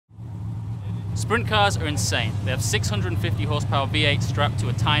Sprint cars are insane. They have 650 horsepower V8 strapped to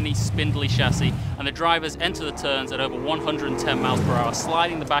a tiny, spindly chassis, and the drivers enter the turns at over 110 miles per hour,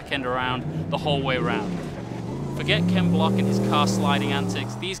 sliding the back end around the whole way around. Forget Ken Block and his car sliding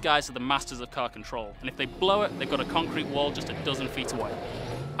antics. These guys are the masters of car control, and if they blow it, they've got a concrete wall just a dozen feet away.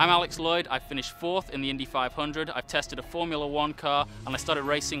 I'm Alex Lloyd. I finished 4th in the Indy 500. I've tested a Formula One car, and I started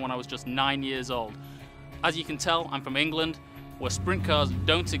racing when I was just 9 years old. As you can tell, I'm from England, where sprint cars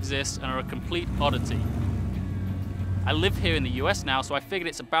don't exist and are a complete oddity. I live here in the US now, so I figured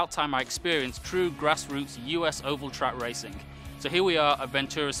it's about time I experienced true grassroots US oval track racing. So here we are at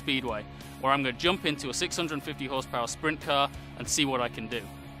Ventura Speedway, where I'm going to jump into a 650 horsepower sprint car and see what I can do.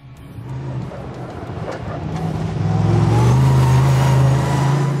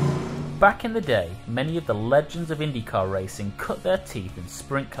 Back in the day, many of the legends of IndyCar racing cut their teeth in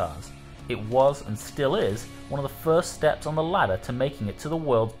sprint cars. It was, and still is, one of the first steps on the ladder to making it to the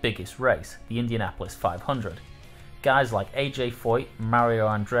world's biggest race, the Indianapolis 500. Guys like AJ Foyt, Mario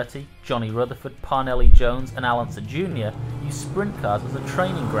Andretti, Johnny Rutherford, Parnelli Jones and Al Unser Jr. used sprint cars as a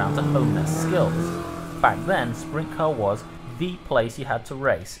training ground to hone their skills. Back then, sprint car was the place you had to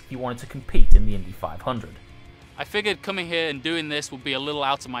race if you wanted to compete in the Indy 500. I figured coming here and doing this would be a little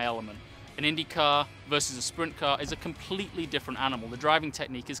out of my element. An Indy car versus a sprint car is a completely different animal. The driving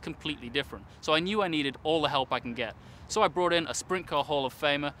technique is completely different. So I knew I needed all the help I can get. So I brought in a sprint car Hall of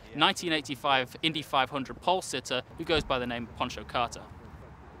Famer, 1985 Indy 500 pole sitter who goes by the name Pancho Carter.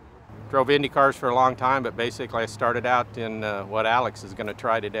 Drove Indy cars for a long time, but basically I started out in what Alex is going to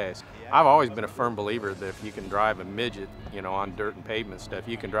try today. I've always been a firm believer that if you can drive a midget, on dirt and pavement stuff,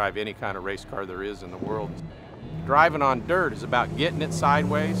 you can drive any kind of race car there is in the world. Driving on dirt is about getting it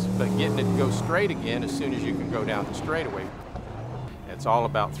sideways, but getting it to go straight again as soon as you can go down the straightaway. It's all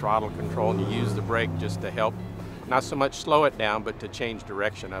about throttle control, and you use the brake just to help, not so much slow it down, but to change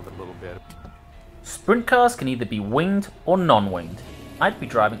direction of it a little bit. Sprint cars can either be winged or non-winged. I'd be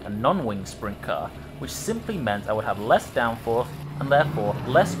driving a non-winged sprint car, which simply meant I would have less downforce and therefore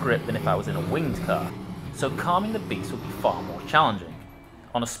less grip than if I was in a winged car. So calming the beast would be far more challenging.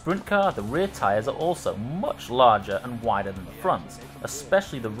 On a sprint car, the rear tyres are also much larger and wider than the fronts,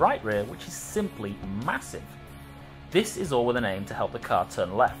 especially the right rear, which is simply massive. This is all with an aim to help the car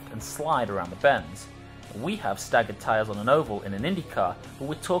turn left and slide around the bends. We have staggered tyres on an oval in an Indy car, but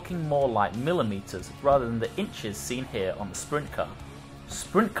we're talking more like millimeters rather than the inches seen here on the sprint car.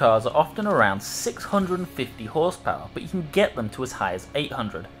 Sprint cars are often around 650 horsepower, but you can get them to as high as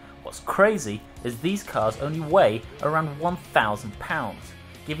 800. What's crazy is these cars only weigh around 1,000 pounds.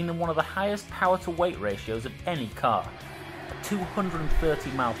 Giving them one of the highest power-to-weight ratios of any car. A 230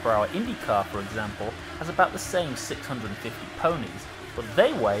 mph Indy car, for example, has about the same 650 ponies, but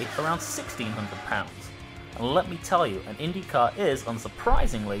they weigh around 1,600 pounds. And let me tell you, an Indy car is,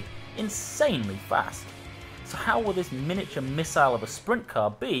 unsurprisingly, insanely fast. So how will this miniature missile of a sprint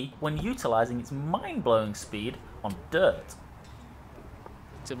car be when utilising its mind-blowing speed on dirt?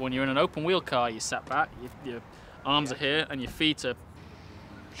 So when you're in an open wheel car, you sat back, your arms are here, and your feet are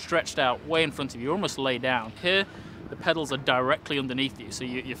stretched out way in front of you. You're almost laid down. Here, the pedals are directly underneath you, so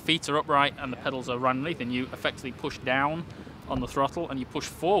your feet are upright and the pedals are right underneath, and you effectively push down on the throttle and you push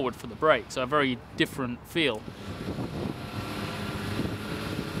forward for the brake, so a very different feel.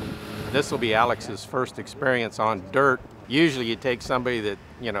 This will be Alex's first experience on dirt. Usually you take somebody that,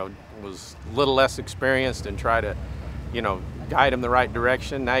 was a little less experienced and try to, guide him the right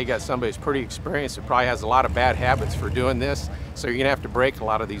direction. Now you got somebody who's pretty experienced who probably has a lot of bad habits for doing this, so you're gonna have to break a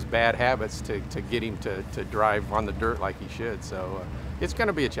lot of these bad habits to get him to drive on the dirt like he should. So it's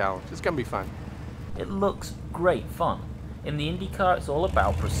gonna be a challenge. It's gonna be fun. It looks great fun. In the IndyCar, it's all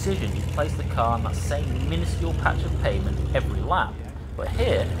about precision. You place the car on that same minuscule patch of pavement every lap. But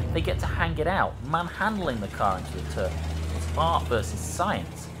here, they get to hang it out, manhandling the car into the turn. It's art versus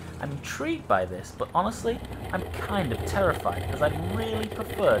science. I'm intrigued by this, but honestly, I'm kind of terrified because I'd really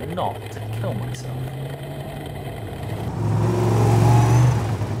prefer not to kill myself.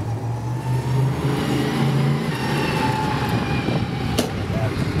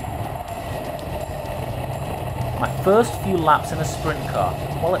 My first few laps in a sprint car,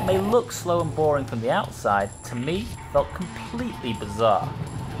 while it may look slow and boring from the outside, to me felt completely bizarre.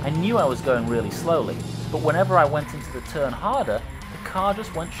 I knew I was going really slowly, but whenever I went into the turn harder, the car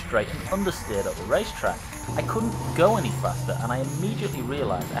just went straight and understeered up the racetrack. I couldn't go any faster, and I immediately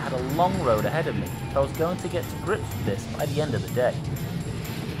realized I had a long road ahead of me if I was going to get to grips with this by the end of the day.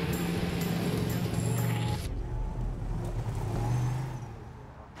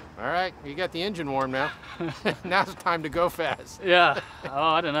 All right, you got the engine warm now. Now it's time to go fast. Yeah. Oh,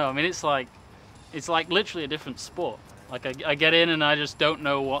 I don't know. I mean, it's like literally a different sport. Like I get in and I just don't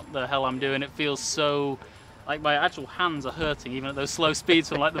know what the hell I'm doing. It feels so, like my actual hands are hurting even at those slow speeds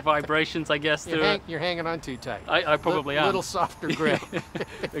from like the vibrations I guess through it. You're hanging on too tight. I probably am. A little softer grip.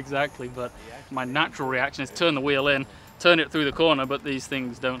 Exactly, but my natural reaction is turn the wheel in, turn it through the corner, but these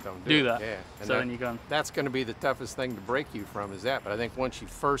things don't do that. Yeah. So then you're gone. That's going to be the toughest thing to break you from is that. But I think once you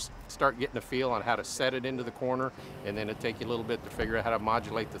first start getting a feel on how to set it into the corner, and then it'll take you a little bit to figure out how to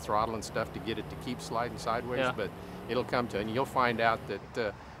modulate the throttle and stuff to get it to keep sliding sideways. Yeah. But it'll come to it, and you'll find out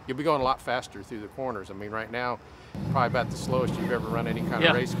that you'll be going a lot faster through the corners. I mean, right now, probably about the slowest you've ever run any kind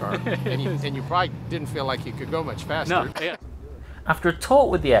of race car. And you probably didn't feel like you could go much faster. No, yeah. After a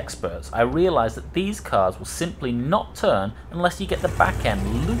talk with the experts, I realised that these cars will simply not turn unless you get the back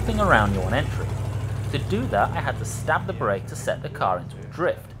end looping around you on entry. To do that, I had to stab the brake to set the car into a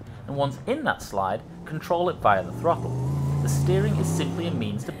drift, and once in that slide, control it via the throttle. The steering is simply a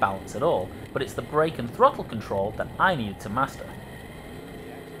means to balance it all, but it's the brake and throttle control that I needed to master.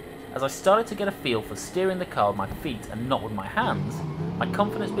 As I started to get a feel for steering the car with my feet and not with my hands, my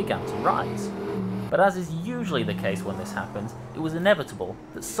confidence began to rise. But as is usually the case when this happens, it was inevitable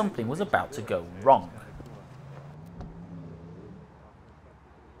that something was about to go wrong.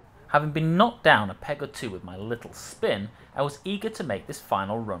 Having been knocked down a peg or two with my little spin, I was eager to make this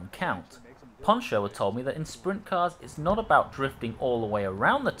final run count. Pancho had told me that in sprint cars it's not about drifting all the way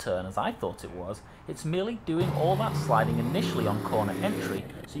around the turn as I thought it was, it's merely doing all that sliding initially on corner entry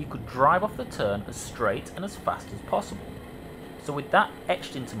so you could drive off the turn as straight and as fast as possible. So with that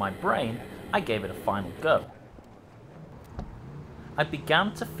etched into my brain, I gave it a final go. I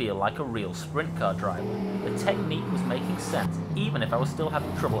began to feel like a real sprint car driver. The technique was making sense even if I was still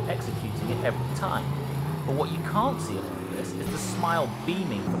having trouble executing it every time. But what you can't see about this is the smile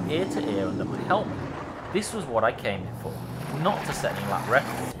beaming from ear to ear under my helmet. This was what I came in for, not to set any lap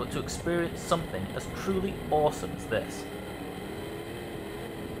records, but to experience something as truly awesome as this.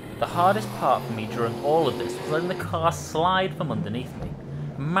 The hardest part for me during all of this was letting the car slide from underneath me.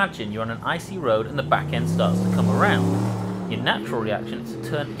 Imagine you're on an icy road and the back end starts to come around. Your natural reaction is to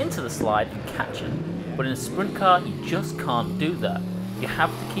turn into the slide and catch it, but in a sprint car you just can't do that. You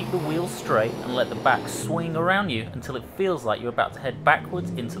have to keep the wheels straight and let the back swing around you until it feels like you're about to head backwards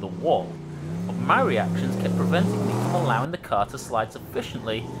into the wall. But my reactions kept preventing me from allowing the car to slide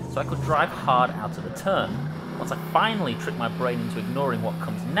sufficiently so I could drive hard out of the turn. Once I finally tricked my brain into ignoring what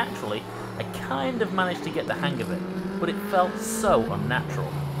comes naturally, I kind of managed to get the hang of it, but it felt so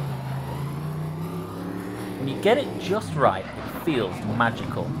unnatural. When you get it just right, it feels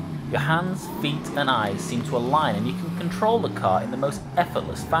magical. Your hands, feet and eyes seem to align and you can control the car in the most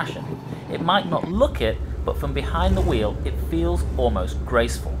effortless fashion. It might not look it, but from behind the wheel it feels almost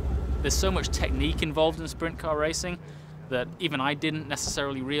graceful. There's so much technique involved in sprint car racing that even I didn't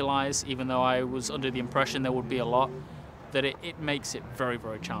necessarily realize, even though I was under the impression there would be a lot, that it makes it very,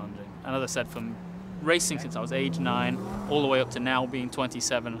 very challenging. And as I said, from racing since I was age 9, all the way up to now being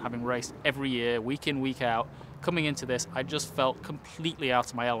 27, having raced every year, week in, week out, coming into this, I just felt completely out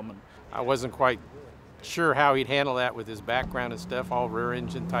of my element. I wasn't quite sure how he'd handle that with his background and stuff, all rear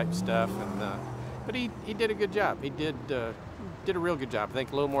engine type stuff, and but he did a good job. He did a real good job. I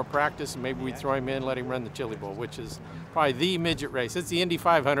think a little more practice, and maybe we'd throw him in, let him run the Chili Bowl, which is probably the midget race. It's the Indy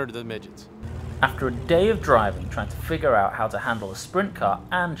 500 of the midgets. After a day of driving, trying to figure out how to handle a sprint car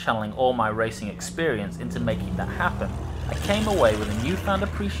and channeling all my racing experience into making that happen, I came away with a newfound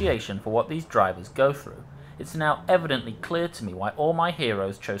appreciation for what these drivers go through. It's now evidently clear to me why all my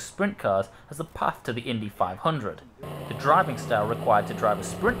heroes chose sprint cars as the path to the Indy 500. The driving style required to drive a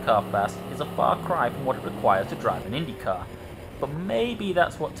sprint car fast is a far cry from what it requires to drive an Indy car. But maybe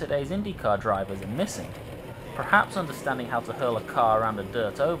that's what today's IndyCar drivers are missing. Perhaps understanding how to hurl a car around a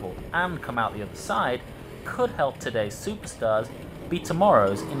dirt oval and come out the other side could help today's superstars be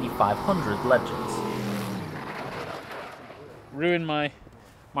tomorrow's Indy 500 legends. Ruined my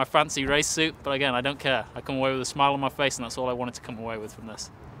fancy race suit, but again, I don't care. I come away with a smile on my face, and that's all I wanted to come away with from this.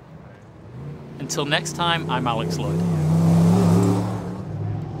 Until next time, I'm Alex Lloyd.